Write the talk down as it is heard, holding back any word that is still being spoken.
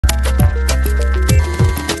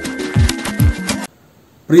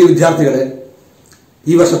പ്രിയ വിദ്യാർത്ഥികളെ,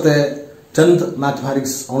 ഈ വർഷത്തെ 10th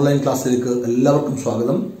Mathematics ഓൺലൈൻ ക്ലാസ്സിലേക്ക് എല്ലാവർക്കും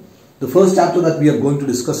സ്വാഗതം. The first chapter that we are going to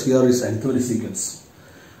discuss here is arithmetic sequence.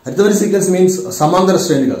 Arithmetic sequence means സമാന്തര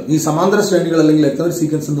ശ്രേണികൾ. ഈ സമാന്തര ശ്രേണികൾ അല്ലെങ്കിൽ arithmetic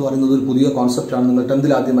sequence എന്ന് പറയുന്നത് ഒരു പുതിയ കോൺസെപ്റ്റ് ആണ്. നിങ്ങൾ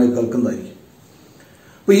 10th ആദ്യമായി കേൾക്കുന്നതായിരിക്കും.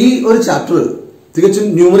 അപ്പോൾ ഈ ഒരു ചാപ്റ്റർ തികച്ചും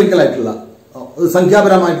ന്യൂമറിക്കൽ ആയിട്ടുള്ള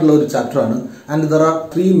സംഖ്യാപരമായിട്ടുള്ള ഒരു ചാപ്റ്റർ ആണ്. And there are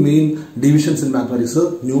three main divisions in mathematics: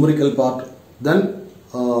 numerical part, then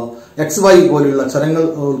XY പോലെയുള്ള ചരങ്ങൾ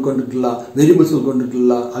ഉൾക്കൊണ്ടിട്ടുള്ള variables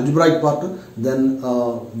ഉൾക്കൊണ്ടിട്ടുള്ള algebraic part, then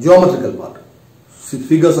geometrical part,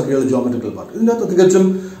 figures ഒക്കെയുള്ള geometrical part. ഇതിന്റെ അകത്ത് തികച്ചും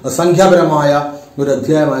സംഖ്യാപരമായ ഒരു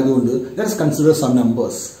അധ്യായമായതുകൊണ്ട് let's consider some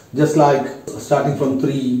numbers, just like starting from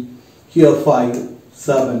 3, here 5,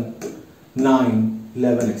 7, 9,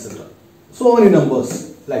 11, etc. So many numbers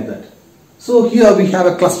like that. So here we have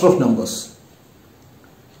a cluster of numbers.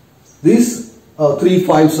 These 3,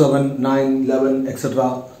 5, 7, 9, 11, etc.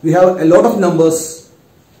 We have a lot of numbers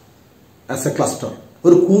as a cluster.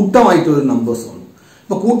 ഒരു കൂട്ടമായിട്ടൊരു numbers ആണ്.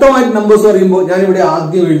 ഇപ്പൊ കൂട്ടമായിട്ട് numbers പറയുമ്പോൾ ഞാനിവിടെ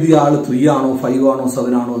ആദ്യം എഴുതിയ ആള് 3 ആണോ 5 ആണോ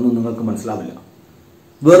 7 ആണോ എന്ന് നിങ്ങൾക്ക് മനസ്സിലാവില്ല.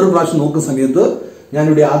 വേറൊരു പ്രാവശ്യം നോക്കുന്ന സമയത്ത്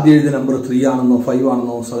ഞാനിവിടെ ആദ്യം എഴുതിയ നമ്പർ 3 ആണെന്നോ 5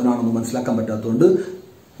 ആണെന്നോ 7 ആണെന്നോ മനസ്സിലാക്കാൻ പറ്റാത്തതുകൊണ്ട്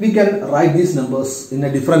we can write these numbers in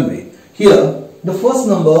a different way. Here, the first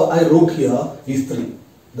number I wrote here is 3.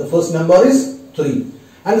 The first number is 3.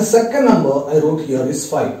 And the second number I wrote here is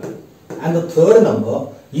 5. And the third number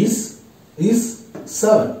is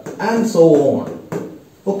 7. And so on.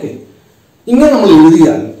 Okay. ഇങ്ങനെ നമ്മൾ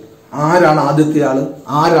എഴുതിയാൽ ആരാണ് ആദ്യത്തെ ആള്,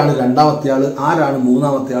 ആരാണ് രണ്ടാമത്തെ ആള്, ആരാണ്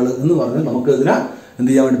മൂന്നാമത്തെ ആള് എന്ന് പറഞ്ഞ് നമുക്ക് ഇതിനെ എന്ത്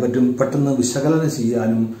ചെയ്യാൻ വേണ്ടി പറ്റും, പെട്ടെന്ന് വിശകലനം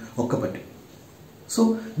ചെയ്യാനും ഒക്കെ പറ്റും. So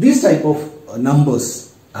these type of numbers,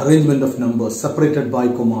 arrangement of numbers separated by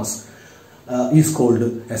commas is called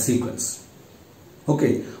a sequence. Okay,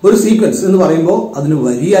 ഒരു സീക്വൻസ് എന്ന് പറയുമ്പോൾ അതിന്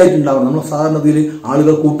വരിയായിട്ടുണ്ടാവണം. നമ്മൾ സാധാരണത്തിൽ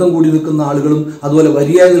ആളുകൾ കൂട്ടം കൂടി നിൽക്കുന്ന ആളുകളും അതുപോലെ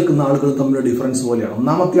വരിയായി നിൽക്കുന്ന ആളുകളും തമ്മിലുള്ള ഡിഫറൻസ് പോലെയാണ്.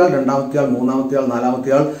 ഒന്നാമത്തെ ആൾ, രണ്ടാമത്തെ ആൾ, മൂന്നാമത്തെ ആൾ,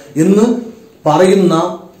 നാലാമത്തെ ആൾ എന്ന് പറയുന്ന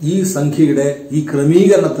ഈ സംഖ്യയുടെ ഈ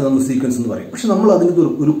ക്രമീകരണത്തെ നമ്മൾ സീക്വൻസ് എന്ന് പറയും. പക്ഷെ നമ്മൾ അതിന്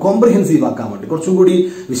ഒരു കോംപ്രിഹെൻസീവ് ആക്കാൻ വേണ്ടി, കുറച്ചും കൂടി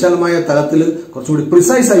വിശാലമായ തലത്തിൽ കുറച്ചും കൂടി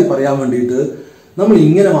പ്രിസൈസ് ആയി പറയാൻ വേണ്ടിയിട്ട് നമ്മൾ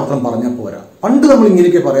ഇങ്ങനെ മാത്രം പറഞ്ഞാൽ പോരാ. പണ്ട് നമ്മൾ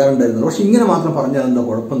ഇങ്ങനെയൊക്കെ പറയാറുണ്ടായിരുന്നു. പക്ഷെ ഇങ്ങനെ മാത്രം പറഞ്ഞാൽ എന്താ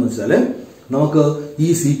കുഴപ്പമെന്ന് വെച്ചാൽ നമുക്ക് ഈ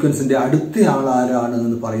സീക്വൻസിന്റെ അടുത്ത ആൾ ആരാണ്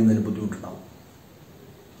എന്ന് പറയുന്നതിന് ബുദ്ധിമുട്ടുണ്ടാവും.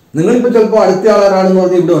 നിങ്ങളിപ്പോ ചിലപ്പോൾ അടുത്ത ആൾ ആരാണെന്ന്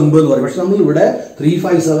പറഞ്ഞാൽ ഇവിടെ 9 എന്ന് പറയും. പക്ഷെ നമ്മൾ ഇവിടെ 3,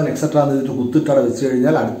 5, 7 എക്സെട്ര എന്നിട്ട് കുത്തിട്ടട വെച്ച്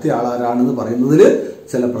കഴിഞ്ഞാൽ അടുത്ത ആൾ ആരാണെന്ന് പറയുന്നതിൽ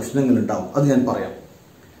ചില പ്രശ്നങ്ങൾ ഉണ്ടാവും. അത് ഞാൻ പറയാം.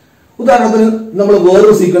 ഉദാഹരണത്തിന് നമ്മൾ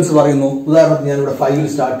വേറൊരു സീക്വൻസ് പറയുന്നു. ഉദാഹരണത്തിന് ഞാൻ ഇവിടെ 5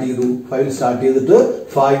 സ്റ്റാർട്ട് ചെയ്തു. 5 സ്റ്റാർട്ട് ചെയ്തിട്ട്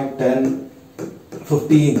 5, 10,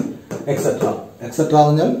 15 എക്സെട്ര എക്സെട്ര എന്ന്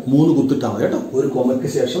പറഞ്ഞാൽ 3 കുത്തിട്ടാൽ മതി കേട്ടോ. ഒരു കോമയ്ക്ക്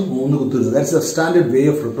ശേഷം 3 കുത്തിടുക. That's A standard way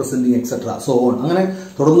of റിപ്രസെന്റിങ് etcetera so on. അങ്ങനെ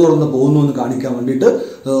തുടർന്ന് പോകുന്നു എന്ന് കാണിക്കാൻ വേണ്ടിയിട്ട്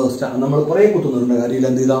നമ്മൾ കുറെ കുത്തുന്നുണ്ട്. കാര്യമില്ല,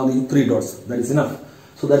 എന്ത് ചെയ്താൽ മതി, 3 dots, that is enough.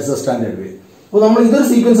 So that's A standard വേ. അപ്പോൾ നമ്മൾ ഇതൊരു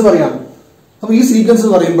സീക്വൻസ് പറയാം. അപ്പൊ ഈ സീക്വൻസ്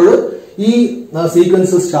പറയുമ്പോൾ ഈ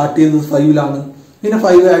സീക്വൻസ് സ്റ്റാർട്ട് ചെയ്തത് 5ലാണ്, പിന്നെ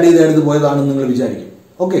 5 ആഡ് ചെയ്ത് പോയതാണെന്ന് നിങ്ങൾ വിചാരിക്കും.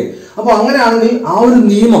 ഓക്കെ, അപ്പൊ അങ്ങനെയാണെങ്കിൽ ആ ഒരു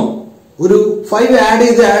നിയമം, ഒരു 5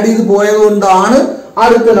 ആഡ് ചെയ്ത് പോയത് കൊണ്ടാണ്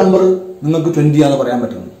അടുത്ത നമ്പർ നിങ്ങൾക്ക് 20 ആണെന്ന് പറയാൻ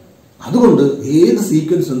പറ്റുന്നത്. അതുകൊണ്ട് ഏത്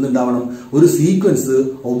സീക്വൻസ് എന്തുണ്ടാവണം, ഒരു സീക്വൻസ്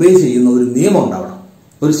ഒബേ ചെയ്യുന്ന ഒരു നിയമം ഉണ്ടാവണം,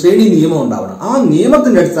 ഒരു ശ്രേണി നിയമം ഉണ്ടാവണം. ആ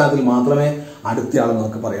നിയമത്തിന്റെ അടിസ്ഥാനത്തിൽ മാത്രമേ അടുത്ത ആളെ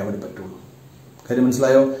നമുക്ക് പറയാൻ വേണ്ടി പറ്റുള്ളൂ. കാര്യം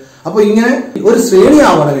മനസ്സിലായോ? അപ്പൊ ഇങ്ങനെ ഒരു ശ്രേണി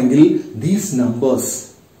ആവണമെങ്കിൽ these numbers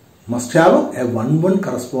must have a 1-1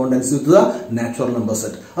 correspondence with the natural number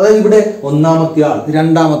set. അതായത് ഇവിടെ ഒന്നാമത്തെ ആൾ,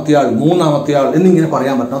 രണ്ടാമത്തെ ആൾ, മൂന്നാമത്തെ ആൾ എന്നിങ്ങനെ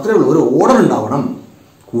പറയാൻ പറ്റണം. അത്രേ ഉള്ളൂ. ഒരു ഓർഡർ ഉണ്ടാവണം.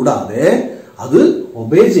 കൂടാതെ അത്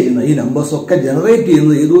ഒബേ ചെയ്യുന്ന ഈ നമ്പേഴ്സ് ഒക്കെ ജനറേറ്റ്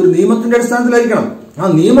ചെയ്യുന്നത് ഏതോ ഒരു നിയമത്തിന്റെ അടിസ്ഥാനത്തിലായിരിക്കണം. ആ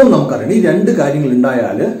നിയമം നമുക്കറിയണം. ഈ 2 കാര്യങ്ങൾ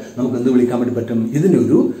ഉണ്ടായാൽ നമുക്ക് എന്ത് വിളിക്കാൻ വേണ്ടി പറ്റും,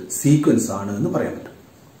 ഇതിനൊരു സീക്വൻസ് ആണ് എന്ന് പറയാൻ പറ്റും.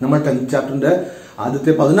 നമ്മൾ 10th ചാപ്റ്ററിന്റെ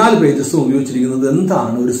ആദ്യത്തെ 14 പേജസും ഉപയോഗിച്ചിരിക്കുന്നത്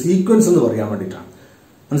എന്താണ്, ഒരു സീക്വൻസ് എന്ന് പറയാൻ വേണ്ടിയിട്ടാണ്.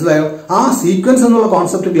 മനസ്സിലായോ? ആ സീക്വൻസ് എന്നുള്ള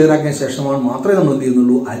കോൺസെപ്റ്റ് ക്ലിയർ ആക്കിയ ശേഷമാണ് മാത്രമേ നമ്മൾ എന്ത്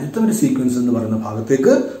ചെയ്യുന്നുള്ളൂ, അരിത്തമെറ്റിക് സീക്വൻസ് എന്ന് പറയുന്ന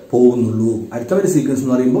ഭാഗത്തേക്ക് പോകുന്നുള്ളൂ. അരിത്തമെറ്റിക് സീക്വൻസ്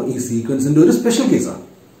എന്ന് പറയുമ്പോൾ ഈ സീക്വൻസിന്റെ ഒരു സ്പെഷ്യൽ കേസാണ്.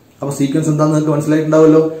 അപ്പൊ സീക്വൻസ് എന്താണെന്ന് നിങ്ങൾക്ക്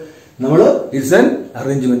മനസ്സിലായിട്ടുണ്ടാവല്ലോ. നമ്മൾ it's an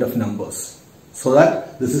arrangement of numbers. So that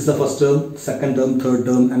this is the first term, second term, third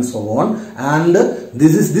term and so on, and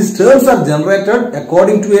these terms are generated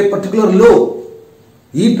according to a particular law.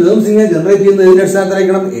 ഈ terms ഇങ്ങനെ generate ചെയ്യുന്നത് ഏതിന്റെ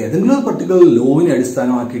അടിസ്ഥാനത്തിലായിരിക്കണം, ഏതെങ്കിലും ഒരു particular ലോവിനെ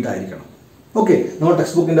അടിസ്ഥാനമാക്കിയിട്ടായിരിക്കണം. Okay, നമ്മുടെ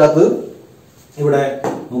text ബുക്കിന്റെ അകത്ത് ഇവിടെ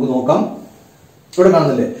നമുക്ക് നോക്കാം. ഇവിടെ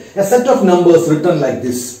കാണുന്നില്ലേ, a set of numbers written like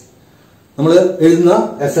this. നമ്മൾ എഴുതുന്ന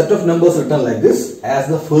a set of numbers written like this as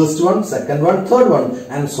the first one, second one, third one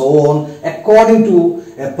and so on according to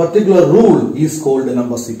a particular rule is called a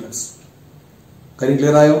number sequence. കാര്യം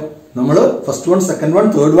clear ആയോ? നമ്മൾ first one, second one,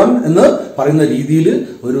 third one എന്ന് പറയുന്ന രീതിയിൽ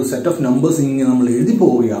ഒരു set of numbers ഇങ്ങനെ നമ്മൾ എഴുതി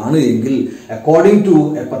പോവുകയാണ് എങ്കിൽ, according to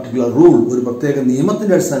A particular rule, ഒരു പ്രത്യേക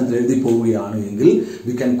നിയമത്തിന്റെ അടിസ്ഥാനത്തിൽ എഴുതി പോവുകയാണ് എങ്കിൽ,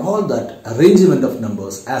 we can call that arrangement of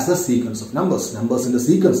numbers as A sequence of numbers. നമ്പേഴ്സിന്റെ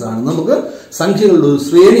sequence ആണ്, നമുക്ക് സംഖ്യകളുടെ ഒരു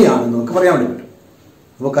ശ്രേണിയാണെന്ന് നമുക്ക് പറയാൻ വേണ്ടി പറ്റും.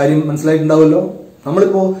 അപ്പോൾ കാര്യം മനസ്സിലായിട്ടുണ്ടാവുമല്ലോ.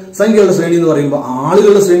 നമ്മളിപ്പോ സംഖ്യകളുടെ ശ്രേണി എന്ന് പറയുമ്പോൾ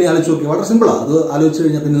ആളുകളുടെ ശ്രേണി ആലോചിച്ച് നോക്കി, വളരെ സിമ്പിളാണ്. അത് ആലോചിച്ച്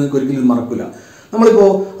കഴിഞ്ഞാൽ പിന്നെ നിങ്ങൾക്ക് ഒരിക്കലും മറക്കില്ല. നമ്മളിപ്പോ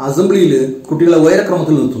അസംബ്ലിയിൽ കുട്ടികളെ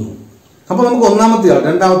ഉയരക്രമത്തിൽ നിർത്തുന്നു. അപ്പൊ നമുക്ക് ഒന്നാമത്തെ ആൾ,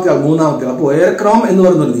 രണ്ടാമത്തെ ആൾ, മൂന്നാമത്തെ ആൾ. അപ്പൊ ഉയരക്രമം എന്ന്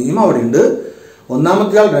പറയുന്ന ഒരു നിയമം അവിടെ ഉണ്ട്.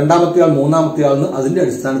 ഒന്നാമത്തെ ആൾ, രണ്ടാമത്തെ ആൾ, മൂന്നാമത്തെ ആൾ. അതിന്റെ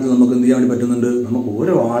അടിസ്ഥാനത്തിൽ നമുക്ക് എന്ത് ചെയ്യാൻ വേണ്ടി പറ്റുന്നുണ്ട്? നമുക്ക്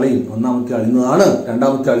ഓരോ ആളെയും ഒന്നാമത്തെ ആൾ ഇന്നതാണ്,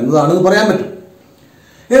 രണ്ടാമത്തെ ആൾ ഇന്നതാണെന്ന് പറയാൻ പറ്റും.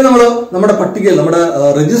 ഇനി നമ്മൾ നമ്മുടെ പട്ടികയിൽ, നമ്മുടെ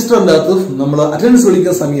രജിസ്റ്ററിന്റെ അകത്ത് നമ്മൾ അറ്റൻഡൻസ്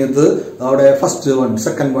വിളിക്കുന്ന സമയത്ത് അവിടെ first one,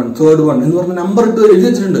 second one, third one എന്ന് പറഞ്ഞ നമ്പർ ഇട്ട് എഴുതി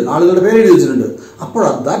വെച്ചിട്ടുണ്ട്, ആളുകളുടെ പേര് എഴുതി വെച്ചിട്ടുണ്ട്. അപ്പോൾ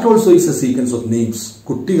that also is A sequence of names.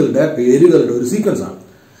 കുട്ടികളുടെ പേരുകളുടെ ഒരു സീക്വൻസ് ആണ്.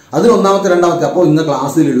 അതിൽ ഒന്നാമത്തെ, രണ്ടാമത്തെ. അപ്പോൾ ഇന്ന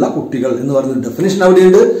ക്ലാസ്സിലുള്ള കുട്ടികൾ എന്ന് പറയുന്ന ഡെഫിനിഷൻ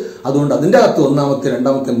അവിടെയുണ്ട്. അതുകൊണ്ട് അതിന്റെ അകത്ത് ഒന്നാമത്തെ,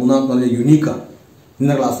 രണ്ടാമത്തെ, മൂന്നാമത്തെ പറഞ്ഞാൽ യുണീക്കാണ്.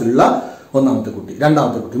 ഇന്ന ക്ലാസ്സിലുള്ള ഒന്നാമത്തെ കുട്ടി,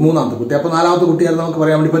 രണ്ടാമത്തെ കുട്ടി, മൂന്നാമത്തെ കുട്ടി. അപ്പൊ നാലാമത്തെ കുട്ടിയാണ് നമുക്ക്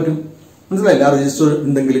പറയാൻ വേണ്ടി പറ്റും. മനസ്സിലായില്ല? ആ രജിസ്റ്റർ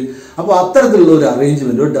ഉണ്ടെങ്കിൽ. അപ്പോൾ അത്തരത്തിലുള്ള ഒരു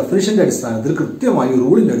അറേഞ്ച്മെന്റ്, ഒരു ഡെഫിനിഷന്റെ അടിസ്ഥാനത്തിൽ, കൃത്യമായി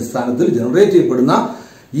റൂളിന്റെ അടിസ്ഥാനത്തിൽ ജനറേറ്റ് ചെയ്യപ്പെടുന്ന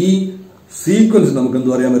ഈ സീക്വൻസ് നമുക്ക് എന്ത്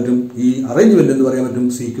പറയാൻ പറ്റും? ഈ അറേഞ്ച്മെന്റ് എന്ന് പറയാൻ പറ്റും,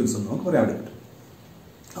 സീക്വൻസ് എന്ന് നമുക്ക് പറയാൻ പറ്റും.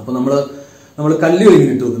 അപ്പൊ നമ്മൾ കല്ലുകൾ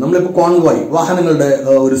ഇങ്ങനെ ഇട്ട് വെക്കും. നമ്മളിപ്പോ കോൺവോയ്, വാഹനങ്ങളുടെ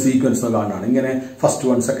ഒരു സീക്വൻസ് കാണാണ്. ഇങ്ങനെ first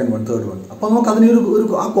one, second one, third one. അപ്പൊ നമുക്ക് അതിന് ഒരു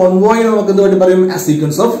ആ കോൺവോയ് നമുക്ക് എന്ത് വേണ്ടി പറയും? ആ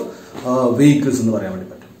സീക്വൻസ് ഓഫ് വെഹിക്കിൾസ് എന്ന് പറയാൻ വേണ്ടി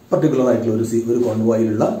പറ്റും. പർട്ടിക്കുലർ ആയിട്ടുള്ള ഒരു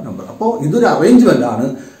കോൺവോയിലുള്ള നമ്പർ. അപ്പോൾ ഇതൊരു അറേഞ്ച്മെന്റ് ആണ്.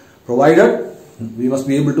 Provided we must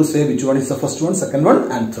be able to say which one is the first one, second one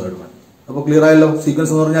and third one. അപ്പോൾ ക്ലിയർ ആയല്ലോ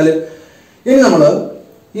സീക്വൻസ് എന്ന് പറഞ്ഞാൽ. ഇനി നമ്മൾ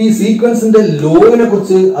ഈ സീക്വൻസിന്റെ ലോവിനെ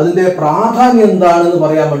കുറിച്ച്, അതിന്റെ പ്രാധാന്യം എന്താണെന്ന്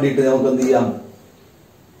പറയാൻ വേണ്ടിയിട്ട് നമുക്ക് എന്ത് ചെയ്യാം?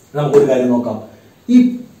 നമുക്കൊരു കാര്യം നോക്കാം. ഈ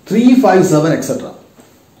 3, 5, 7 എക്സെട്ര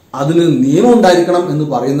അതിന് നിയമം ഉണ്ടായിരിക്കണം എന്ന്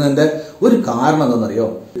പറയുന്നതിന്റെ ഒരു കാരണം എന്താണെന്നറിയോ?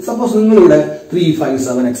 സപ്പോസ് നിങ്ങളിവിടെ 3, 5,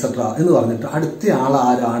 7 എക്സെട്ര എന്ന് പറഞ്ഞിട്ട് അടുത്ത ആൾ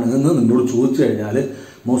ആരാണ് എന്ന് നിങ്ങളോട് ചോദിച്ചു കഴിഞ്ഞാൽ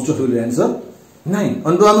മോസ്റ്റ് ഓഫ് യു ആൻസർ 9,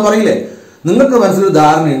 9 പറയില്ലേ? നിങ്ങൾക്ക് മനസ്സിലൊരു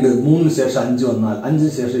ധാരണയുണ്ട്, 3 ശേഷം 5 വന്നാൽ,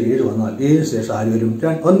 5 ശേഷം 7 വന്നാൽ, 7 ശേഷം 6 വരും,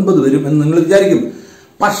 9 വരും എന്ന് നിങ്ങൾ വിചാരിക്കും.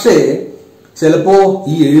 പക്ഷേ ചിലപ്പോ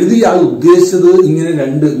ഈ എഴുതിയ ആൾ ഉദ്ദേശിച്ചത് ഇങ്ങനെ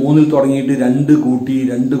 2, 3 തുടങ്ങിയിട്ട് 2 കൂട്ടി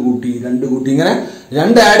ഇങ്ങനെ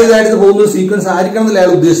 2 ആഡ് ചെയ്ത് പോകുന്ന ഒരു സീക്വൻസ് ആയിരിക്കണം എന്നല്ല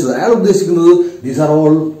അയാൾ ഉദ്ദേശിച്ചത്. അയാൾ ഉദ്ദേശിക്കുന്നത് these are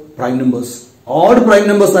all prime numbers, odd prime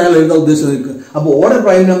numbers അയാൾ എഴുതാൻ ഉദ്ദേശിച്ചത്. അപ്പൊ ഓഡ്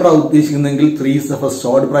പ്രൈം നമ്പർ ആണ് ഉദ്ദേശിക്കുന്നതെങ്കിൽ 3 is the first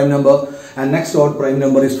odd prime number and next odd prime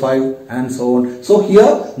number is 5 and so on. So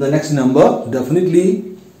here the next number definitely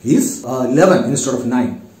is 11 instead of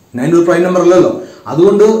 9. 9 ഒരു prime number അല്ലല്ലോ.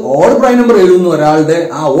 അതുകൊണ്ട് odd prime number എഴുതുന്ന ഒരാളുടെ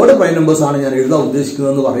ആ odd prime numbers ആണ് ഞാൻ എഴുതാൻ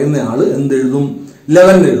ഉദ്ദേശിക്കുന്നതെന്ന് പറയുന്ന ആള് എന്ത് എഴുതും?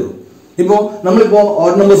 11 എഴുതും. ഇപ്പോ നമ്മളിപ്പോ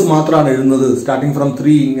ഓഡ് നമ്പേഴ്സ് മാത്രമാണ് എഴുതുന്നത്, സ്റ്റാർട്ടിംഗ് ഫ്രം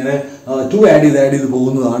 3 ഇങ്ങനെ 2 ആഡ് ചെയ്ത്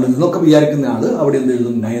പോകുന്നതാണ് എന്നൊക്കെ വിചാരിക്കുന്ന ആള് അവിടെ എന്ത്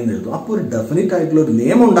എഴുതും? 9 എഴുതും. അപ്പൊ ഒരു ഡെഫിനറ്റ് ആയിട്ടുള്ള ഒരു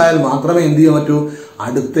നിയമം ഉണ്ടായാൽ മാത്രമേ എന്ത് ചെയ്യാൻ പറ്റൂ?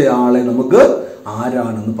 അടുത്ത ആളെ നമുക്ക്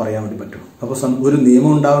ആരാണെന്ന് പറയാൻ വേണ്ടി പറ്റും. അപ്പൊ ഒരു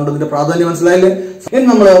നിയമം ഉണ്ടാവേണ്ടതിന്റെ പ്രാധാന്യം മനസ്സിലായില്ലേ? ഇനി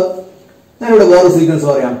ഞാനിവിടെ വേറെ സീക്വൻസ്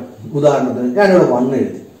പറയാം. ഉദാഹരണത്തിന് ഞാനിവിടെ 1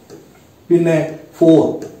 എഴുതി, പിന്നെ 4,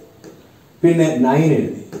 പിന്നെ 9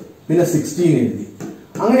 എഴുതി, പിന്നെ 16 എഴുതി.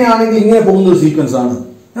 അങ്ങനെയാണെങ്കിൽ ഇങ്ങനെ പോകുന്ന ഒരു സീക്വൻസ് ആണ്.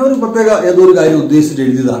 ഞാൻ ഒരു പ്രത്യേക ഏതോ ഒരു കാര്യം ഉദ്ദേശിച്ചിട്ട്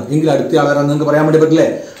എഴുതിയതാണ് എങ്കിൽ അടുത്ത ആളാരാന്ന് നിങ്ങൾക്ക് പറയാൻ വേണ്ടി പറ്റില്ലേ?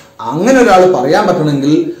 അങ്ങനെ ഒരാൾ പറയാൻ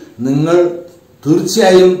പറ്റണമെങ്കിൽ നിങ്ങൾ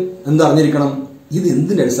തീർച്ചയായും എന്തറിഞ്ഞിരിക്കണം? ഇത്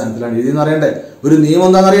എന്തിന്റെ അടിസ്ഥാനത്തിലാണ് എഴുതിയെന്ന് അറിയണ്ടേ? ഒരു നിയമം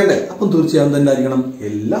എന്താണെന്ന് അറിയണ്ടേ? അപ്പം തീർച്ചയായും എന്തായിരിക്കണം?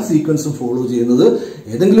 എല്ലാ സീക്വൻസും ഫോളോ ചെയ്യുന്നത്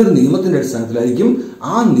ഏതെങ്കിലും ഒരു നിയമത്തിന്റെ അടിസ്ഥാനത്തിലായിരിക്കും.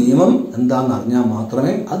 ആ നിയമം എന്താണെന്ന് അറിഞ്ഞാൽ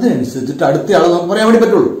മാത്രമേ അതിനനുസരിച്ചിട്ട് അടുത്ത ആളെ നമുക്ക് പറയാൻ വേണ്ടി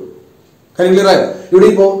പറ്റുള്ളൂ. കാര്യം ക്ലിയർ ആയോ? ഇവിടെ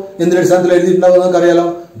ഇപ്പോ എന്തിന്റെ അടിസ്ഥാനത്തിൽ എഴുതിയിട്ടുണ്ടാവും നമുക്ക് അറിയാലോ.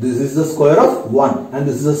 This is the square of 1 and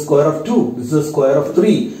this is the square of 2, this is the square of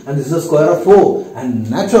 3 and this is the square of 4, and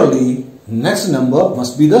naturally next number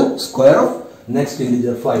must be the square of next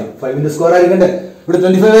integer 5. 5ന്റെ square ആയിരിക്കണ്ടേ? ഇവിടെ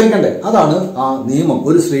 25 ആയിരിക്കണ്ടേ? അതാണ് ആ നിയമം.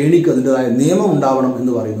 ഒരു ശ്രേണിക്ക് അതിൻ്റെതായ നിയമം ഉണ്ടാവണം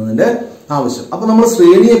എന്ന് പറയുന്നതിന്റെ ആവശ്യം. അപ്പൊ നമ്മൾ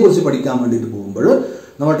ശ്രേണിയെ കുറിച്ച് പഠിക്കാൻ വേണ്ടിയിട്ട് പോകുമ്പോൾ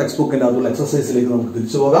നമ്മുടെ ടെക്സ്റ്റ് ബുക്കിന്റെ അകത്തുള്ള എക്സസൈസിലേക്ക് നമുക്ക്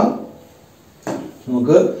തിരിച്ചു പോകാം.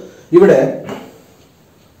 നമുക്ക് ഇവിടെ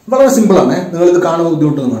വളരെ സിമ്പിൾ ആണ്, നിങ്ങൾ ഇത് കാണുമ്പോൾ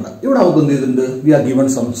ബുദ്ധിമുട്ടൊന്നും വേണ്ട. ഇവിടെ നമുക്ക് എന്ത് ചെയ്തിട്ടുണ്ട്? V are given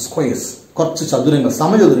some squares, കുറച്ച് ചതുരങ്ങൾ,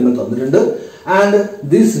 സമചതുരങ്ങൾ തന്നിട്ടുണ്ട്. And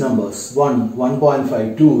these numbers 1, 1.5,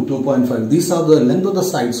 2, 2.5 these are the length of the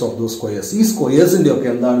sides of the squares. ഈ സ്ക്വയേഴ്സിന്റെ ഒക്കെ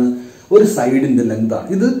എന്താണ്? ഒരു സൈഡിന്റെ ലെങ്ത് ആണ്.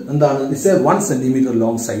 ഇത് എന്താണ്? It's A 1 centimeter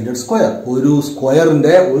long sided square. ഒരു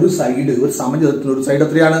സ്ക്വയറിന്റെ ഒരു സൈഡ്, ഒരു സമചതുരത്തിന്റെ ഒരു സൈഡ്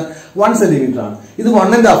എത്രയാണ്? 1 centimeter ആണ്. ഇത്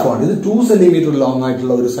 1.5 ആണ്. ഇത് 2 centimeter ലോങ്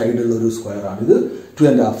ആയിട്ടുള്ള ഒരു സൈഡുള്ള ഒരു സ്ക്വയർ ആണ്. ഇത്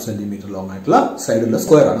 2.5 centimeter ലോങ് ആയിട്ടുള്ള സൈഡുള്ള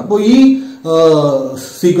സ്ക്വയർ ആണ്. അപ്പോൾ ഈ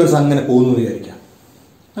സീക്വൻസ് അങ്ങനെ പോകുന്നു വിചാരിക്കാം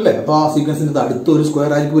അല്ലെ? അപ്പൊ ആ സീക്വൻസിന്റെ അടുത്ത ഒരു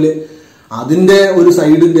സ്ക്വയർ ആയിരിക്കൂലേ? അതിന്റെ ഒരു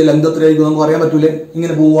സൈഡിന്റെ ലെങ്ത് എത്രയായിരിക്കും നമുക്ക് പറയാൻ പറ്റൂലേ?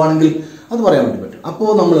 ഇങ്ങനെ പോവുകയാണെങ്കിൽ അത് പറയാൻ വേണ്ടി പറ്റും.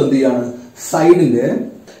 അപ്പോൾ നമ്മൾ എന്ത് ചെയ്യാണ്? സൈഡിന്റെ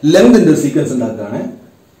ലെങ്തിന്റെ ഒരു സീക്വൻസ് ഉണ്ടാക്കുകയാണ്.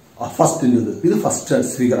 ഫസ്റ്റ് ഇത് ഫസ്റ്റ്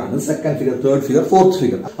ഫിഗർ ആണ്, second figure, third figure, fourth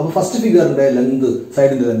figure. അപ്പൊ ഫസ്റ്റ് ഫിഗറിന്റെ ലെന്ത്,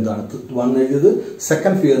 സൈഡിന്റെ ലെന്ത് ആണ് 1 എഴുതിയത്.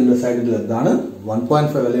 സെക്കൻഡ് ഫിഗറിന്റെ സൈഡിന്റെ ലെന്ത് ആണ്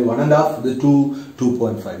 1.5 അല്ലെങ്കിൽ 1.5, ഇത്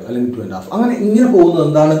 2.5 അല്ലെങ്കിൽ 2.5. അങ്ങനെ ഇങ്ങനെ പോകുന്നത്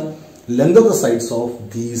എന്താണ്? Length of the sides of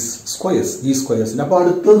these squares, ഈ സ്ക്വയേഴ്സിന്. അപ്പൊ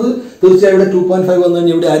അടുത്തത് തീർച്ചയായും ഇവിടെ 2.5 വന്നു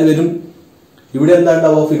കഴിഞ്ഞാൽ ഇവിടെ ആര് വരും? ഇവിടെ എന്താ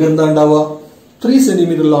ഉണ്ടാവുക? ഫിഗർ എന്താ ഉണ്ടാവുക? 3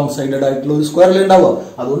 സെന്റിമീറ്റർ ലോങ് സൈഡഡ് ആയിട്ടുള്ള ഒരു സ്ക്വയറിൽ ഉണ്ടാവുക.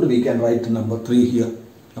 അതുകൊണ്ട് we can write number 3 here.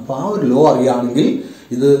 അപ്പൊ ആ ഒരു ലോ അറിയാമെങ്കിൽ,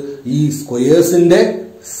 ഇത് ഈ സ്ക്വയേഴ്സിന്റെ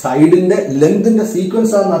സൈഡിന്റെ ലെങ്തിന്റെ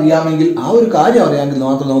സീക്വൻസ് ആണെന്ന് അറിയാമെങ്കിൽ, ആ ഒരു കാര്യം അറിയാമെങ്കിൽ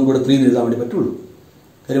മാത്രം നമുക്ക് ഇവിടെ 3 എഴുതാൻ വേണ്ടി പറ്റുള്ളൂ.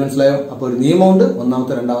 കാര്യം മനസ്സിലായോ? അപ്പൊ ഒരു നിയമമുണ്ട്,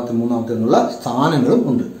 ഒന്നാമത്തെ, രണ്ടാമത്തെ, മൂന്നാമത്തെ എന്നുള്ള സ്ഥാനങ്ങളും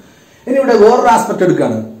ഉണ്ട്. ഇനി ഇവിടെ വേറൊരു ആസ്പെക്ട്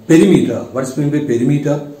എടുക്കുകയാണ്, perimeter. Watts mean by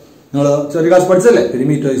perimeter? നിങ്ങൾ ചെറിയ class പഠിച്ചല്ലേ?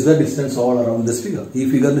 Perimeter is the distance all around this figure. ഈ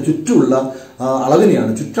ഫിഗറിന്റെ ചുറ്റുമുള്ള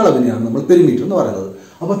ചുറ്റളവിനെയാണ് നമ്മൾ പെരിമീറ്റർ എന്ന് പറയുന്നത്.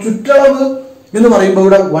 അപ്പൊ ചുറ്റളവ് എന്ന് പറയുമ്പോൾ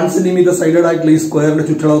ഇവിടെ 1 സെന്റിമീറ്റർ സൈഡഡ് ആയിട്ടുള്ള ഈ സ്ക്വയറിന്റെ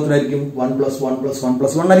ചുറ്റളവത്തിനായിരിക്കും 1 + 1 + 1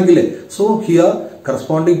 + 1 ആയിരിക്കില്ലേ? So here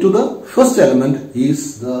corresponding to the first element is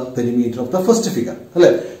the perimeter of the first figure,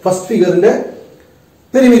 അല്ലെ? ഫസ്റ്റ് ഫിഗറിന്റെ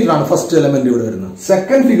പെരിമീറ്റർ ആണ് ഫസ്റ്റ് എലമെന്റ് ഇവിടെ വരുന്നത്.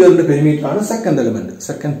 സെക്കൻഡ് ഫിഗറിന്റെ പെരിമീറ്റർ ആണ് സെക്കൻഡ് എലമെന്റ്,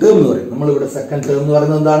 സെക്കൻഡ് ടേം എന്ന് പറയും. നമ്മൾ ഇവിടെ സെക്കൻഡ് ടേം എന്ന്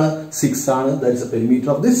പറയുന്നത് എന്താണ്? 6 ആണ്. That is the perimeter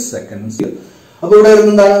of this second figure. അപ്പൊ ഇവിടെ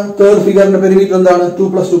വരുന്നത് എന്താണ്? തേർഡ് ഫിഗറിന്റെ പെരിമീറ്റർ എന്താണ്? 2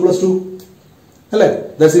 + 2 + 2, അല്ലെ?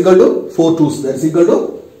 That's equal to 4 2s, that's equal to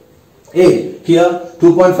 8. Here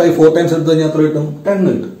 2.5 4 times എടുത്തു കഴിഞ്ഞാൽ എത്ര കിട്ടും? 10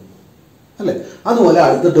 കിട്ടും, അല്ലെ? അതുപോലെ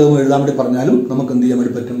അടുത്ത ടേം എഴുതാൻ വേണ്ടി പറഞ്ഞാലും നമുക്ക് എന്ത് ചെയ്യാൻ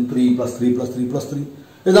വേണ്ടി പറ്റും? 3 + 3 + 3 + 3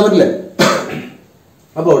 എഴുതാൻ പറ്റില്ലേ?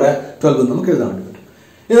 അപ്പൊ ഇവിടെ 12 നമുക്ക് എഴുതാൻ വേണ്ടി പറ്റും.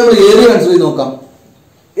 ഇനി നമ്മൾ ഏരിയ കൺസിഡർ ചെയ്ത് നോക്കാം.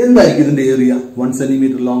 എന്തായിരിക്കും ഇതിന്റെ ഏരിയ? 1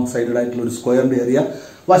 സെന്റിമീറ്റർ ലോങ് സൈഡഡ് ആയിട്ടുള്ള ഒരു സ്ക്വയറിന്റെ ഏരിയ,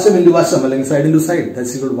 വശം ഇൻറ്റു വശം അല്ലെങ്കിൽ side into side,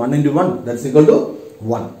 that's equal to 1 × 1, that's equal to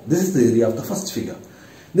 1. This is the area of the first figure.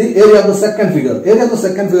 The area of the second figure, area of the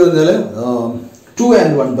second figure എന്നാൽ 2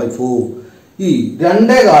 and 1/4. ഈ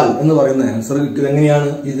 2.25 എന്ന് പറയുന്ന answer കിട്ടിയത് എങ്ങനെയാണ്?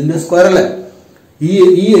 ഇതിന്റെ square അല്ലേ? ഈ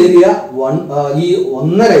area ഈ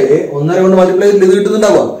 1.5 കൊണ്ട് മൾട്ടിപ്ലൈ ചെയ്തിട്ട് ഇത്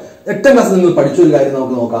കിട്ടുന്നുണ്ടാവുക. 8ാം ക്ലാസ് നിങ്ങൾ പഠിച്ച ഒരു കാര്യം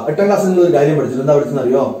നമുക്ക് നോക്കാം. 8ാം ക്ലാസ് നിങ്ങൾ ഒരു കാര്യം പഠിച്ചിട്ട് എന്താ പഠിച്ചെന്ന്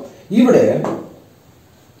അറിയോ? ഇവിടെ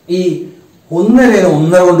ഈ 1.5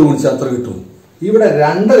 1.5 കൊണ്ട് ഗുണിച്ചാൽ അത്ര കിട്ടും. ഇവിടെ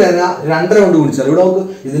 2.5 കൊണ്ട് ഗുണിച്ചാൽ ഇവിടെ നമുക്ക്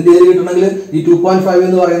ഇതിന്റെ ഏരിയ കിട്ടണമെങ്കിൽ ഈ 2.5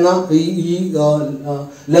 എന്ന് പറയുന്ന ഈ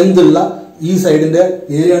ലെങ്ത് ഉള്ള ഈ സൈഡിന്റെ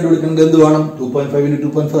ഏരിയ കണ്ടുപിടിക്കണമെങ്കിൽ എന്ത് വേണം? 2.5 ×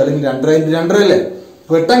 2.5 അല്ലെങ്കിൽ 2.5 × 2.5 അല്ലേ?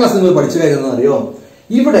 അപ്പൊ 8ാം ക്ലാസ് നിങ്ങൾ പഠിച്ച കാര്യം എന്ന് അറിയോ?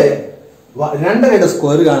 ഇവിടെ 2.5യുടെ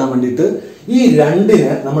സ്ക്വയർ കാണാൻ വേണ്ടിയിട്ട് ഈ 2നെ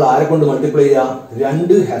നമ്മൾ ആരെ കൊണ്ട് മൾട്ടിപ്ലൈ ചെയ്യാം?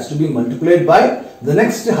 2 has to B multiplied by the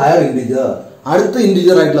next higher integer. അടുത്ത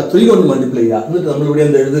ഇന്റിജർ ആയിട്ടുള്ള 3 കൊണ്ട് മൾട്ടിപ്ലൈ ചെയ്യുക. എന്നിട്ട് നമ്മൾ ഇവിടെ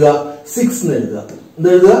എന്ത് എഴുതുക? 6 എന്ന് എഴുതുക. എന്ത്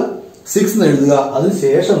എഴുതുക? 6 എന്ന് എഴുതുക.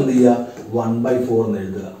 അതിനുശേഷം എന്ത് ചെയ്യുക? 1/4 എന്ന്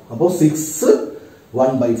എഴുതുക. അപ്പോ 6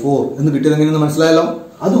 1/4 എന്ന് കിട്ടിയത് എങ്ങനെയെന്ന് മനസ്സിലായല്ലോ?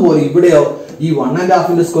 അതുപോലെ ഇവിടെയോ ഈ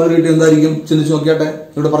 1.5ന്റെ സ്ക്വയർ കിട്ടിയ എന്തായിരിക്കും? ചിന്തിച്ചു നോക്കിയാട്ടെ.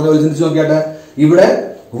 ഇവിടെ പറഞ്ഞ പോലെ ചിന്തിച്ചു നോക്കിയാട്ടെ. ഇവിടെ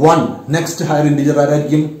 1 നെക്സ്റ്റ് ഹയർ ഇന്റിജർ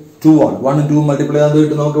ആരായിരിക്കും? 2 ആണ്. 1 2 മൾട്ടിപ്ലൈ ചെയ്ത്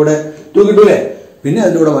കിട്ടും നമുക്ക് ഇവിടെ 2 കിട്ടൂലേ? പിന്നെ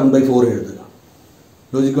അതിന്റെ കൂടെ 1/4 എഴുതുക.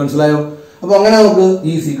 ലോജിക്ക് മനസ്സിലായോ? അപ്പൊ അങ്ങനെ നമുക്ക്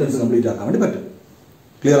ഈ സീക്വൻസ് കംപ്ലീറ്റ് ആക്കാൻ വേണ്ടി പറ്റും.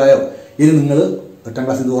 ക്ലിയർ ആയോ? ഇനി നിങ്ങൾ 8ാം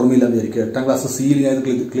ക്ലാസ് ഇത് ഓർമ്മയില്ലാന്ന് വിചാരിക്കുക. 8ാം ക്ലാസ് സിയിൽ ഞാൻ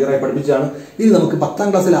ക്ലിയർ ആയി പഠിപ്പിച്ചാണ്. ഇനി നമുക്ക് 10ാം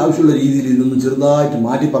ക്ലാസ്സിൽ ആവശ്യമുള്ള രീതിയിൽ ഇതൊന്ന് ചെറുതായിട്ട്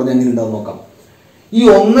മാറ്റി പറഞ്ഞ് എങ്ങനെ ഉണ്ടാവും നോക്കാം. ഈ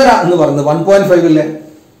 1.5 എന്ന് പറയുന്നത് 1.5 അല്ലേ?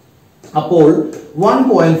 അപ്പോൾ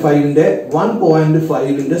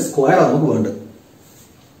 1.5ന്റെ സ്ക്വയർ നമുക്ക് വേണ്ടത്.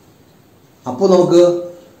 അപ്പോൾ നമുക്ക്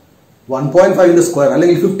 1.5ന്റെ സ്ക്വയർ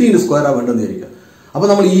അല്ലെങ്കിൽ 15ന്റെ സ്ക്വയർ ആ വേണ്ടെന്ന് വിചാരിക്കുക. അപ്പൊ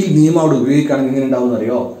നമ്മൾ ഈ നിയമം അവിടെ ഉപയോഗിക്കുകയാണെങ്കിൽ എങ്ങനെ ഉണ്ടാവും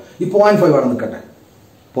അറിയോ? ഈ 0.5 അവിടെ നിൽക്കട്ടെ.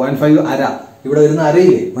 0.5 അര, ഇവിടെ വരുന്ന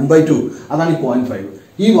അരയില്ലേ 1/2, അതാണ് ഈ 0.5.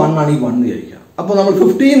 ഈ 1 ആണ് ഈ 1 എന്ന് വിചാരിക്കുക. അപ്പൊ നമ്മൾ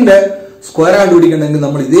 15ന്റെ സ്ക്വയർ കണ്ടുപിടിക്കണമെങ്കിൽ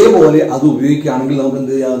നമ്മൾ ഇതേപോലെ അത് ഉപയോഗിക്കുകയാണെങ്കിൽ നമുക്ക്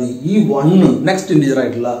എന്ത് ചെയ്യാം? ഈ 1 നെക്സ്റ്റ് ഇന്റിജർ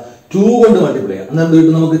ആയിട്ടുള്ള 2 കൊണ്ട് മൾട്ടിപ്ലൈ ചെയ്യാം. അന്നേരം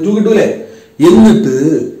കിട്ടും നമുക്ക് 2 കിട്ടൂലേ? എന്നിട്ട്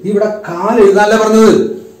ഇവിടെ കാൽ എഴുതാനല്ലേ പറഞ്ഞത്?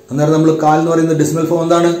 അന്നേരം നമ്മൾ കാൽ എന്ന് പറയുന്ന ഡെസിമൽ ഫോം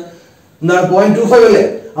എന്താണ്? 0.25 അല്ലേ?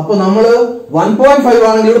 അപ്പൊ നമ്മള് 1.5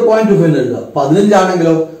 ആണെങ്കിൽ ഇവിടെ 0.25 എന്ന് എഴുതുക. 15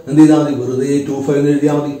 ആണെങ്കിലോ എന്ത് ചെയ്താൽ മതി? വെറുതെ 25 എന്ന്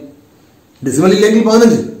എഴുതിയാൽ മതി. ഡെസിമൽ ഇല്ലെങ്കിൽ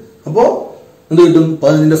 15. അപ്പോ എന്ത് കിട്ടും?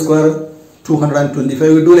 15ന്റെ സ്ക്വയർ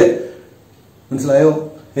 225 കിട്ടൂലേ? മനസ്സിലായോ?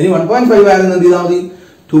 ഇനി 1.5 ആയിരുന്നു എന്ത് ചെയ്താൽ മതി?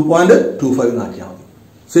 2.25 എന്നാക്കിയാൽ മതി.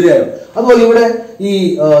 ശരിയായോ? അതുപോലെ ഇവിടെ ഈ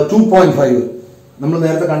 2.5 നമ്മൾ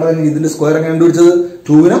നേരത്തെ കണ്ടതെങ്കിൽ ഇതിന്റെ സ്ക്വയർ എങ്ങനെ കണ്ടുപിടിച്ചത്?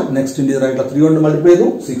 2നെ നെക്സ്റ്റ് ഇന്റിജർ ആയിട്ടുള്ള 3 കൊണ്ട് മൾട്ടിപ്ലൈ ചെയ്തു,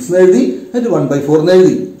 6 എന്ന് എഴുതി, എന്നിട്ട് 1/4 എന്ന്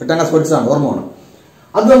എഴുതി. 8ാം ക്ലാസ് പഠിച്ചതാണ്, ഓർമ്മ വേണം.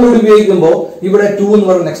 അത് നമ്മൾ ഉപയോഗിക്കുമ്പോൾ ഇവിടെ 2 എന്ന്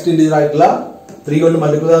പറയുന്ന നെക്സ്റ്റ് ഇന്റിജർ ആയിട്ടുള്ള 3 കൊണ്ട്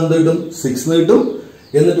മൾട്ടിപ്ലൈ ചെയ്താൽ എന്ത് കിട്ടും? 6 എന്ന് കിട്ടും.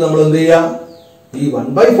 എന്നിട്ട് നമ്മൾ എന്ത് ചെയ്യാം? ഈ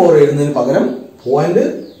 1/4 എഴുതുന്നതിന് പകരം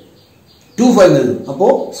 0.25 എന്ന് എഴുതും. അപ്പോ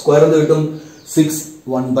സ്ക്വയർ എന്ത് കിട്ടും? 6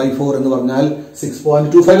 1/4 എന്ന് പറഞ്ഞാൽ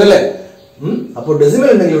 6.25 അല്ലേ? അപ്പോൾ ഡെസിമൽ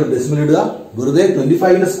ഉണ്ടെങ്കിൽ ഇവിടെ ഡെസിമൽ ഇടുക. വെറുതെ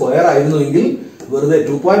 25ന്റെ സ്ക്വയർ ആയിരുന്നുവെങ്കിൽ വെറുതെ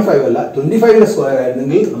 2.5 അല്ല 25ന്റെ സ്ക്വയർ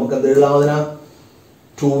ആയിരുന്നെങ്കിൽ നമുക്ക് എന്ത് എഴുതാം? അതിനാ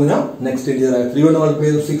 2നെ നെക്സ്റ്റ് ഇന്റിജർ ആയ 3 കൊണ്ട് മൾട്ടിപ്ലൈ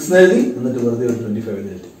ചെയ്തു, 6 എന്ന് എഴുതി, എന്നിട്ട് വെറുതെ 25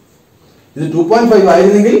 എന്ന് എഴുതി. ഇത് 2.5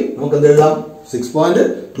 ആയിരുന്നെങ്കിൽ നമുക്ക് എന്ത് എഴുതാം?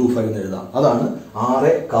 6.25 എന്ന് എഴുതാം. അതാണ്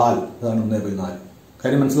 6.25. അതാണ് 1/4.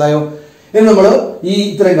 കാര്യം മനസ്സിലായോ? ഇനി നമ്മൾ ഈ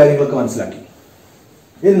ഇത്രയും കാര്യങ്ങളൊക്കെ മനസ്സിലാക്കി.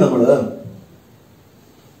 ഇനി നമ്മൾ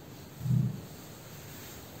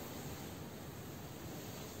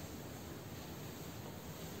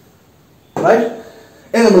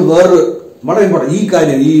വേറൊരു വളരെ ഇമ്പോർട്ടൻറ്റ് ഈ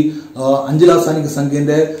കാര്യം, ഈ 5 അവസാനിക്കുന്ന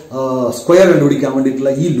സംഖ്യന്റെ സ്ക്വയർ കണ്ടുപിടിക്കാൻ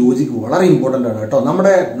വേണ്ടിയിട്ടുള്ള ഈ ലോജിക് വളരെ ഇമ്പോർട്ടന്റ് ആണ് കേട്ടോ.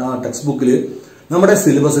 നമ്മുടെ ടെക്സ്റ്റ് ബുക്കിൽ, നമ്മുടെ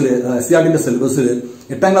സിലബസിൽ, SCRT സിലബസിൽ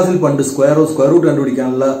 8ാം ക്ലാസ്സിൽ പണ്ട് സ്ക്വയർ റൂട്ട്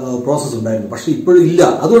കണ്ടുപിടിക്കാനുള്ള പ്രോസസ് ഉണ്ടായിരുന്നു. പക്ഷെ ഇപ്പോഴും ഇല്ല.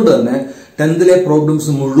 അതുകൊണ്ട് തന്നെ 10th പ്രോബ്ലംസ്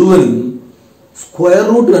മുഴുവനും സ്ക്വയർ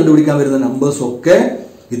റൂട്ട് കണ്ടുപിടിക്കാൻ വരുന്ന നമ്പേഴ്സ് ഒക്കെ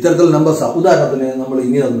ഇത്തരത്തിലുള്ള നമ്പേഴ്സാണ്. ഉദാഹരണത്തിന് നമ്മൾ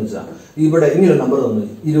ഇങ്ങനെ തന്നു വെച്ചാൽ ഇവിടെ ഇങ്ങനെ നമ്പർ തന്നു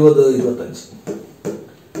 20, 25.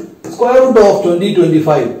 സ്ക്വയർ റൂട്ട് ഓഫ് 20,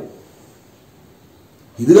 25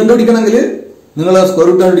 ഇത് കണ്ടുപിടിക്കണമെങ്കിൽ നിങ്ങൾ സ്ക്വയർ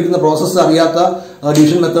റൂട്ട് കണ്ടുപിടിക്കുന്ന പ്രോസസ്സ് അറിയാത്ത,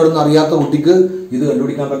 ഡിവിഷൻ മെത്തേഡ് ഒന്നും അറിയാത്ത കുട്ടിക്ക് ഇത്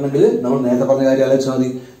കണ്ടുപിടിക്കാൻ പറ്റണമെങ്കിൽ നമ്മൾ നേരത്തെ പറഞ്ഞ കാര്യം ആലോചിച്ചാൽ മതി.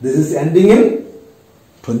 This is ending in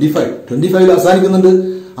 25 അവസാനിക്കുന്നുണ്ട്.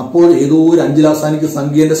 അപ്പോൾ ഏതോ ഒരു 5 അവസാനിക്കുന്ന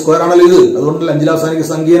സംഖ്യന്റെ സ്ക്വയർ ആണല്ലോ ഇത്. അതുകൊണ്ടല്ല 5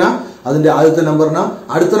 അവസാനിക്കുന്ന സംഖ്യന അതിന്റെ ആദ്യത്തെ നമ്പറിന്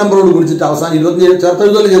അടുത്ത നമ്പറോട് ഗുണിച്ചിട്ട് അവസാനം 27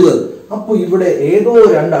 ചേർത്തെഴുതല്ലേ ചെയ്തത്. അപ്പോൾ ഇവിടെ ഏതോ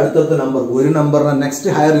 2 അടുത്തടുത്ത നമ്പർ, ഒരു നമ്പറിനെ നെക്സ്റ്റ്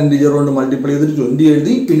ഹയർ ഇന്റീജർ കൊണ്ട് മൾട്ടിപ്ലൈ ചെയ്തിട്ട് 20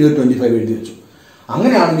 എഴുതി, പിന്നെ 25 എഴുതി വെച്ചു.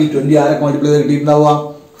 അങ്ങനെയാണെങ്കിൽ 20 ആരൊക്കെ മൾട്ടിപ്ലൈ ചെയ്ത് കിട്ടിയിട്ടുണ്ടാവുക?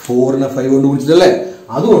 4നെ 5 കൊണ്ട് ഗുണിച്ചിട്ടല്ലേ.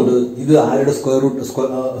 അതുകൊണ്ട് ഇത് ആരുടെ സ്ക്വയർ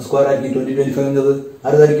ആക്കി 2025 എന്നത്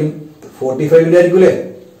ആരതായിരിക്കും? 45ന്റെ ആയിരിക്കും അല്ലേ.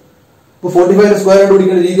 ഇപ്പൊ 45ന്റെ സ്ക്വയർ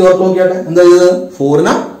കണ്ടുപിടിക്കുന്ന രീതി ഓർത്ത് നോക്കിയാട്ടെ. എന്താ ചെയ്തത്?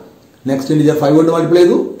 4നെ നെക്സ്റ്റ് ഇന്റീജർ 5 കൊണ്ട് മൾട്ടിപ്ലൈ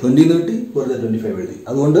ചെയ്തു, 20 കിട്ടി, വെറുതെ 25 എഴുതി.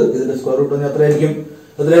 അതുകൊണ്ട് ഇതിന്റെ സ്ക്വയർ റൂട്ട് എത്രയായിരിക്കും?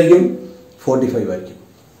 45 ആയിരിക്കും.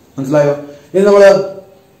 മനസ്സിലായോ? ഇനി നമ്മള്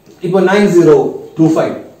ഇപ്പൊ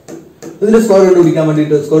 9025 ഇതിന്റെ സ്ക്വയർ കണ്ടുപിടിക്കാൻ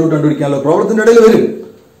വേണ്ടിയിട്ട് സ്ക്വയർ റൂട്ട് കണ്ടുപിടിക്കാനുള്ള പ്രോബ്ലത്തിന്റെ ഇടയിൽ വരും.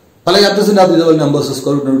 പല ചാപ്റ്റേഴ്സിന്റെ അകത്ത് ഇതുപോലെ നമ്പേഴ്സ്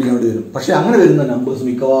സ്ക്വയർ റൂട്ട് കണ്ടുപിടിക്കാൻ വേണ്ടി വരും. പക്ഷെ അങ്ങനെ വരുന്ന നമ്പേഴ്സ്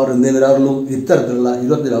മിക്കവാറും എന്തേ വരാറുള്ളൂ? ഇത്തരത്തിലുള്ള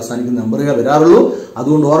 20 അവസാനിക്കുന്ന നമ്പറുകൾ വരാറുള്ളൂ.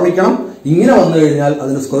 അതുകൊണ്ട് ഓർമ്മിക്കണം, ഇങ്ങനെ വന്നു കഴിഞ്ഞാൽ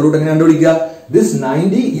അതിന്റെ സ്ക്വയർ റൂട്ട് എങ്ങനെ കണ്ടുപിടിക്കുക? This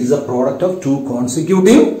 90 is A product of 2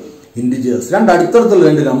 consecutive integers. 2 അടുത്തടുത്തുള്ള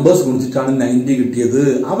 2 numbers ഗുണിച്ചിട്ടാണ് 90 കിട്ടിയത്.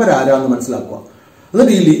 അവരാരാന്ന് മനസ്സിലാക്കുക.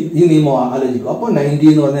 എന്നിട്ട് ഈ നിയമം ആലോചിക്കുക. അപ്പൊ 90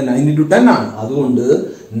 എന്ന് പറഞ്ഞാൽ 90 to 10 ആണ്. അതുകൊണ്ട്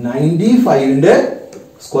 95ന്റെ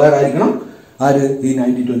സ്ക്വയർ ആയിരിക്കണം ആര്? ഈ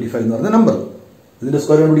 9025 എന്ന് പറഞ്ഞ നമ്പർ. ഇതിന്റെ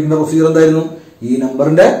സ്ക്വയർ കണ്ടുപിടിക്കുന്ന പ്രൊസീജിയർ എന്തായിരുന്നു? ഈ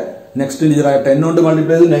നമ്പറിന്റെ നെക്സ്റ്റ് ഇന്റീജർ ആയ 10 കൊണ്ട്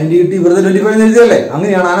മൾട്ടിപ്ലൈ ചെയ്ത് 90 കിട്ടി, വെറുതെ 25 എഴുതിയല്ലേ.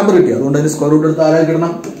 അങ്ങനെയാണ് ആ നമ്പർ കിട്ടിയത്. അതുകൊണ്ട് അതിന്റെ സ്ക്വയർ റൂട്ട് എടുത്ത് ആരെ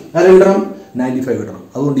കിട്ടണം? 95 കിട്ടണം.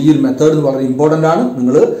 അതുകൊണ്ട് ഈ ഒരു മെത്തേഡ് വളരെ ഇമ്പോർട്ടന്റ് ആണ്.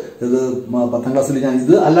 നിങ്ങൾ ഇത് 10ാം ക്ലാസ്സിൽ ഞാൻ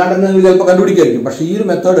ഇത് അല്ലാണ്ട് നിങ്ങൾ ചിലപ്പോൾ കണ്ടുപിടിക്കായിരിക്കും. പക്ഷേ ഈ ഒരു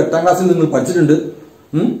മെത്തേഡ് 8ാം ക്ലാസ്സിൽ നിങ്ങൾ പഠിച്ചിട്ടുണ്ട്,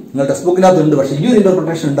 നിങ്ങൾ ടെക്സ്റ്റ് ബുക്കിനകത്ത് ഉണ്ട്. പക്ഷേ ഈ ഒരു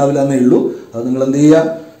ഇന്റർപ്രിട്ടേഷൻ ഉണ്ടാവില്ല എന്നേ ഉള്ളൂ. അത് നിങ്ങൾ എന്ത് ചെയ്യുക?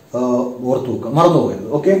 ഓർത്തു വെക്കുക, മറന്നുപോകരുത്.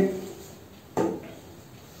 ഓക്കെ.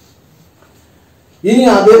 ഇനി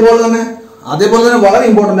അതേപോലെ തന്നെ വളരെ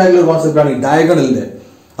ഇമ്പോർട്ടന്റ് ആയിട്ടുള്ള ഒരു കോൺസെപ്റ്റ് ആണ് ഈ ഡയഗണലിന്റെ.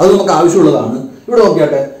 അത് നമുക്ക് ആവശ്യമുള്ളതാണ്. ഇവിടെ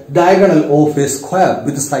നോക്കിയാട്ടെ, diagonal of A square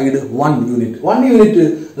with side 1 unit. 1 unit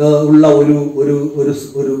ഉള്ള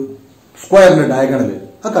ഒരു സ്ക്വയറിന്റെ ഡയഗണൽ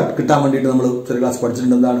കിട്ടാൻ വേണ്ടിയിട്ട് നമ്മൾ ചെറിയ ക്ലാസ്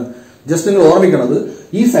പഠിച്ചിട്ടുണ്ട്. എന്താണ്? ജസ്റ്റ് നിങ്ങൾ ഓർമ്മിക്കണത്,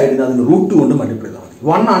 ഈ സൈഡിന് അതിന് √2 കൊണ്ട് മൾട്ടിപ്ലൈ ചെയ്താൽ മതി.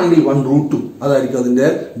 1 ആണെങ്കിൽ 1√2 അതായിരിക്കും അതിന്റെ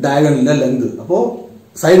ഡയഗണലിന്റെ ലെങ്ത്. അപ്പോ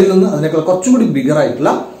സൈഡിൽ നിന്ന് അതിനേക്കാൾ കുറച്ചും കൂടി ബിഗർ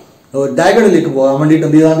ആയിട്ടുള്ള ഡയഗണലിലേക്ക് പോകാൻ വേണ്ടിയിട്ട്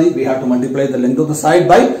എന്ത് ചെയ്താൽ മതി? We have to multiply the length of the side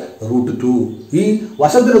by √2. ഈ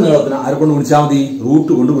വശത്തിന്റെ നീളത്തിന് ആരെ കൊണ്ട് ഗുണിച്ചാൽ മതി?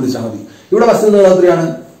 √2 കൊണ്ട് ഗുണിച്ചാൽ മതി. ഇവിടെ വശത്തിന്റെ നീളം എത്രയാണ്?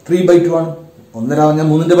 3/2 ആണ്. 1.5 പറഞ്ഞാൽ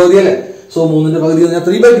 3ന്റെ പകുതി അല്ലേ. സോ 3ന്റെ പകുതി പറഞ്ഞാൽ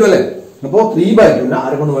 3/2 അല്ലേ. അപ്പോ 3/2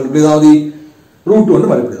 ആരെ കൊണ്ട് മൾട്ടിപ്ലൈ ചെയ്താൽ മതി? √2 കൊണ്ട്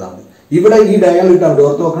മൾട്ടിപ്ലൈ ചെയ്താൽ മതി. ഇവിടെ ഈ ഡയഗണൽ ഇട്ടാൻ വേണ്ടി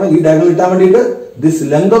ഓർത്ത് നോക്കണം. ഈ ഡയഗണൽ ഇട്ടാൻ വേണ്ടിയിട്ട് this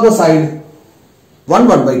length of the side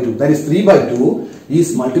 1/2 that is 3/2 is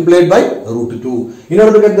multiplied by √2. In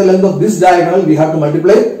order to get the length of this diagonal, we have to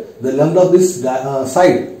multiply the length of this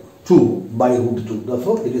side 2 by √2.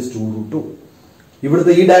 Therefore, it is 2√2.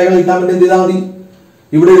 ഇവിടുത്തെ ഈ diagonal ഇട്ടാൻ വേണ്ടി എന്ത് ചെയ്താൽ മതി?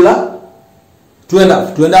 ഇവിടെയുള്ള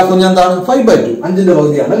 2.5 പറഞ്ഞാൽ എന്താണ്? 5/2. 5ന്റെ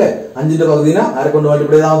പകുതിയാണ് അല്ലെ. 5ന്റെ പകുതിനെ ആരെ കൊണ്ട്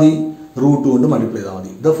മൾട്ടിപ്ലൈ ചെയ്താൽ മതി? √2 കൊണ്ട് മൾട്ടിപ്ലൈ ചെയ്താൽ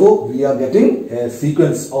മതി. Therefore, we are getting a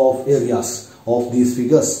sequence of areas of these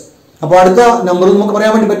figures. അപ്പൊ അടുത്ത നമ്പർ നമുക്ക്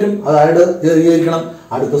പറയാൻ വേണ്ടി പറ്റും. അതായത് ഏരിയ ആയിരിക്കണം,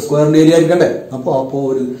 അടുത്ത സ്ക്വയറിന്റെ ഏരിയ ആയിരിക്കണ്ടേ. അപ്പോ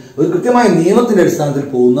ഒരു കൃത്യമായ നിയമത്തിന്റെ അടിസ്ഥാനത്തിൽ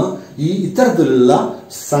പോകുന്ന ഈ ഇത്തരത്തിലുള്ള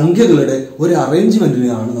സംഖ്യകളുടെ ഒരു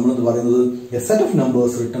അറേഞ്ച്മെന്റിനെയാണ് നമ്മൾ എന്ന് പറയുന്നത് A set of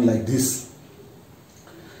numbers written like this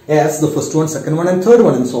as the first one, second one and third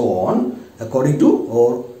one and so on according to or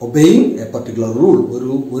obeying a particular rule.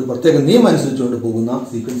 ഒരു പ്രത്യേക നിയമം അനുസരിച്ചുകൊണ്ട് പോകുന്ന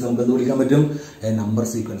സീക്വൻസ് നമുക്ക് എന്ത് വിളിക്കാൻ പറ്റും? എ നമ്പർ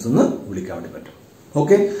സീക്വൻസ് എന്ന് വിളിക്കാൻ വേണ്ടി പറ്റും.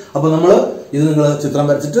 ഓക്കെ. അപ്പൊ നമ്മൾ ഇത് നിങ്ങൾ ചിത്രം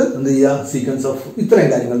വരച്ചിട്ട് എന്ത് ചെയ്യുക? സീക്വൻസ് ഓഫ് ഇത്രയും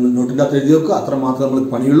കാര്യങ്ങൾ നോട്ടിന്റെ അകത്ത് എഴുതി വെക്കുക. അത്ര മാത്രമേ നമ്മൾ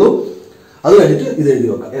പണിയുള്ളൂ. അത് കഴിഞ്ഞിട്ട് ഇത് എഴുതി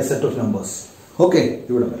വെക്കുക, A set of numbers. Okay.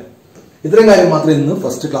 ഇവിടെ വരെ ഇത്രയും കാര്യം മാത്രമേ ഇന്ന്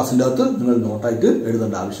ഫസ്റ്റ് ക്ലാസിന്റെ അകത്ത് നിങ്ങൾ നോട്ടായിട്ട്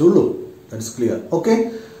എഴുതേണ്ട ആവശ്യമുള്ളൂ. That is clear. Okay.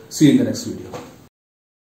 See in the next video.